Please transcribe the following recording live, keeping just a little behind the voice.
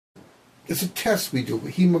There's a test we do,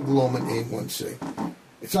 Hemoglobin A1c.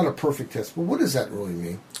 It's not a perfect test, but what does that really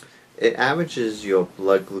mean? It averages your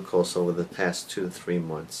blood glucose over the past 2 to 3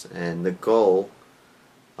 months, and the goal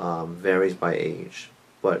varies by age.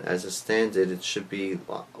 But as a standard, it should be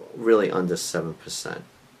really under 7%.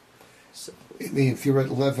 So, I mean, if you're at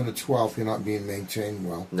 11 or 12, you're not being maintained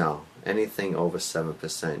well. no, anything over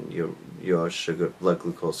 7%, your sugar blood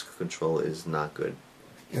glucose control is not good.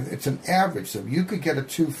 And it's an average, so you could get a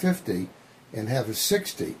 250 and have a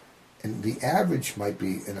 60, and the average might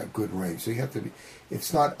be in a good range. So you have to be.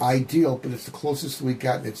 It's not ideal, but it's the closest we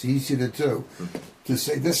got, and it's easy to do. To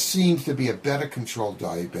say this seems to be a better controlled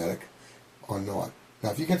diabetic or not.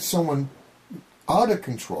 Now, if you get someone out of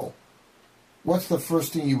control, what's the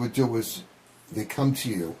first thing you would do is they come to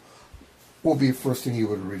you? What would be the first thing you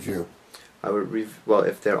would review? I would well,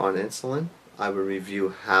 if they're on insulin, I would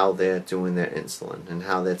review how they're doing their insulin and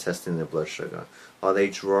how they're testing their blood sugar. Are they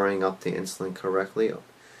drawing up the insulin correctly?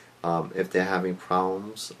 If they're having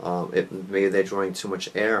problems, maybe they're drawing too much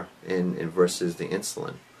air in versus the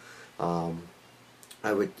insulin.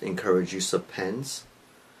 I would encourage use of pens,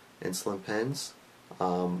 insulin pens.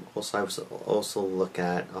 Also, I would also look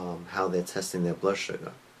at how they're testing their blood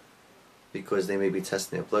sugar, because they may be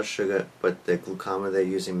testing their blood sugar, but the glucometer they're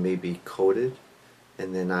using may be coded,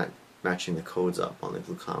 and they're not matching the codes up on the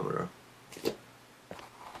glucometer.